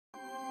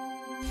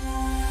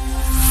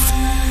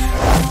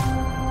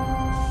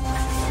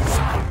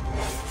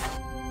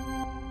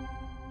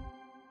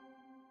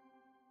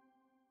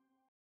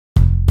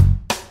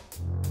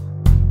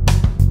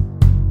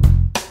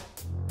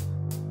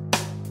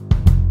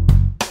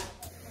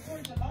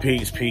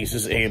Peace.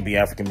 This is A&B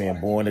African Man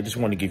Born. I just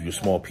want to give you a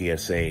small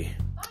PSA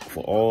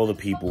for all the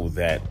people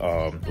that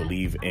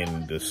believe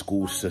in the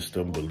school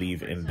system,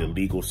 believe in the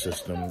legal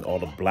system, all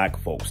the black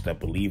folks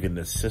that believe in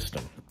this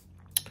system.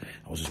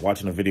 I was just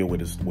watching a video with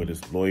this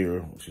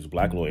lawyer. She's a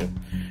black lawyer,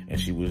 and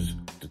she was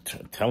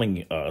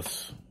telling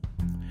us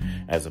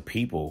as a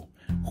people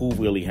who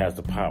really has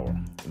the power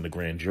in the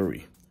grand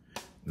jury.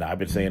 Now, I've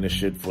been saying this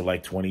shit for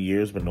like 20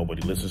 years, but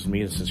nobody listens to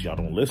me. And since y'all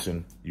don't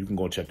listen, you can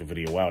go check the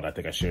video out. I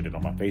think I shared it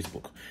on my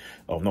Facebook.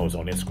 Oh, no, it's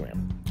on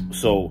Instagram.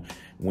 So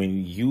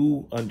when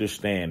you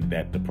understand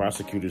that the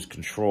prosecutors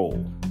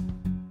control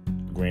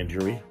the grand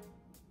jury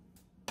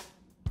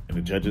and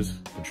the judges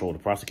control the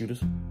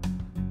prosecutors,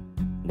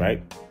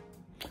 right?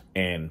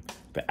 And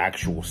the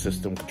actual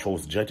system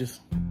controls the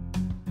judges, you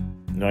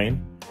know what I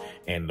mean?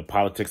 And the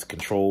politics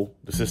control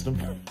the system,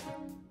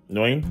 you know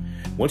what I mean?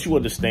 Once you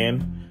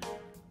understand,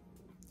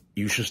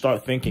 you should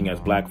start thinking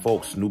as black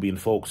folks, Nubian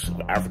folks,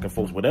 African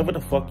folks, whatever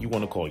the fuck you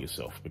want to call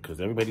yourself,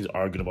 because everybody's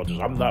arguing about this.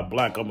 I'm not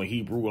black, I'm a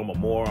Hebrew, I'm a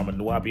Moor, I'm a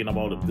Nubian, I'm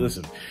all of this.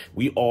 And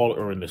we all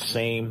are in the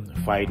same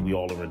fight. We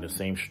all are in the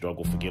same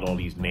struggle. Forget all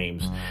these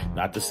names.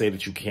 Not to say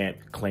that you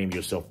can't claim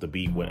yourself to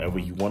be whatever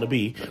you want to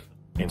be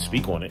and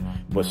speak on it,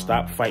 but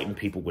stop fighting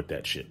people with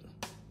that shit.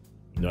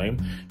 You know what I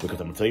mean? Because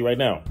I'm going to tell you right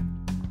now,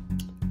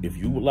 if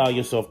you allow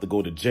yourself to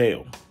go to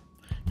jail,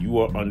 you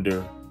are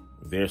under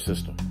their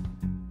system.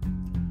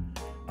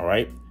 All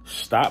right?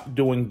 Stop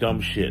doing dumb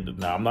shit.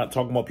 Now, I'm not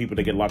talking about people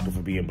that get locked up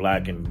for being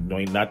black and no,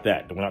 not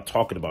that. We're not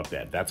talking about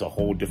that. That's a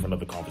whole different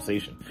other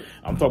conversation.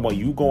 I'm talking about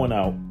you going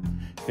out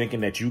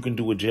thinking that you can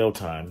do a jail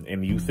time,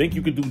 and you think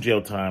you can do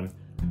jail time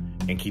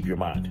and keep your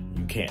mind.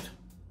 You can't.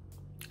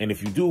 And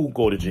if you do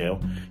go to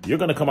jail, you're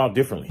going to come out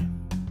differently.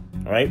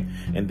 All right?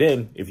 And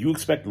then if you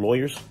expect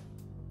lawyers,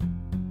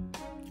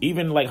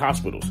 even like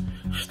hospitals,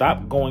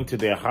 stop going to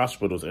their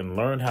hospitals and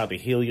learn how to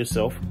heal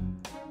yourself.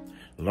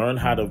 Learn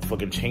how to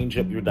fucking change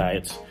up your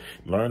diets.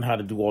 Learn how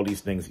to do all these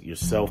things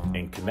yourself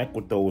and connect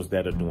with those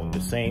that are doing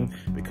the same,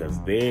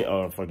 because they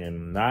are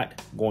fucking not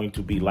going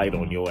to be light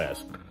on your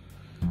ass.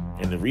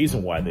 And the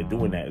reason why they're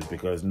doing that is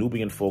because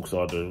Nubian folks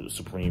are the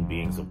supreme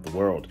beings of the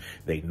world.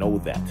 They know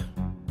that.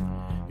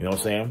 You know what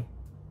I'm saying?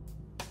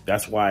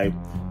 That's why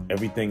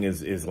everything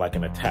is like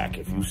an attack.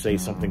 If you say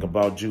something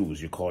about Jews,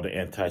 you're called an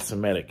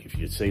anti-Semitic. If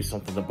you say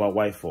something about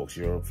white folks,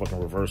 you're a fucking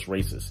reverse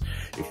racist.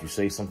 If you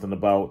say something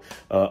about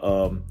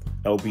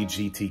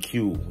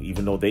LGBTQ,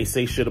 even though they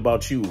say shit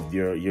about you,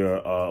 you're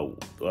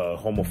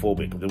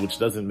homophobic, which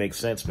doesn't make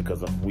sense,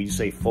 because when you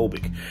say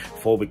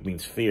phobic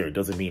means fear. It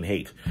doesn't mean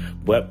hate.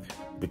 But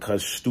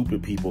because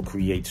stupid people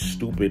create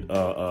stupid,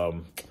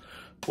 what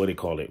do they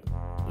call it?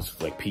 It's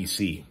like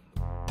PC.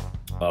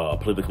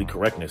 Politically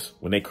correctness,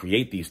 when they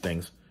create these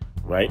things,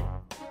 right?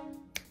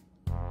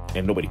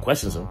 And nobody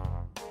questions them.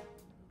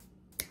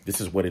 This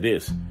is what it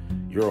is.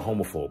 You're a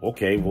homophobe.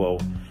 Okay, well,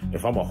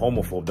 if I'm a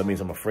homophobe, that means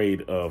I'm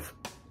afraid of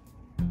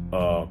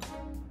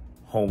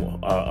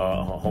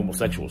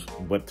homosexuals.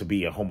 But to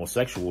be a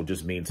homosexual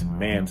just means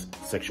man's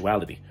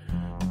sexuality.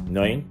 You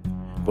know what I mean?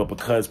 But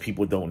because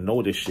people don't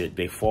know this shit,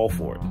 they fall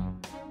for it. You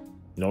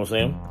know what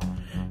I'm saying?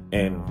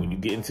 And when you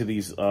get into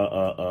these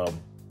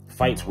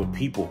fights with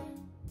people,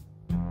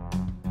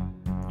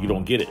 you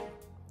don't get it.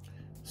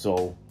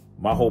 So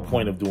my whole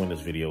point of doing this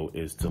video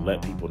is to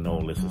let people know,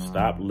 listen,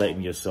 stop letting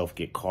yourself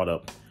get caught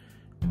up,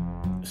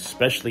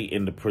 especially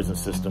in the prison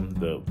system,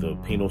 the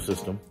penal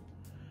system.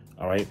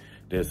 All right.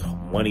 There's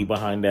money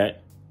behind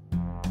that.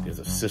 There's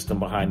a system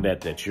behind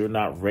that you're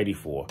not ready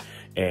for.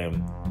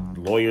 And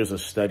lawyers are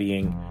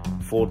studying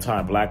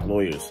full-time, black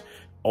lawyers,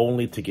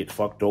 only to get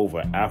fucked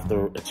over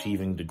after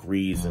achieving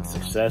degrees and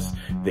success.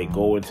 They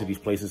go into these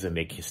places and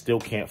they still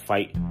can't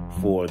fight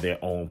for their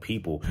own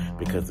people,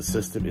 because the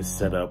system is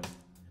set up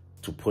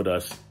to put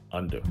us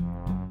under.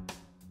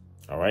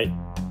 All right?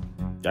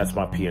 That's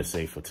my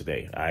PSA for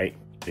today. All right?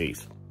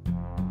 Peace.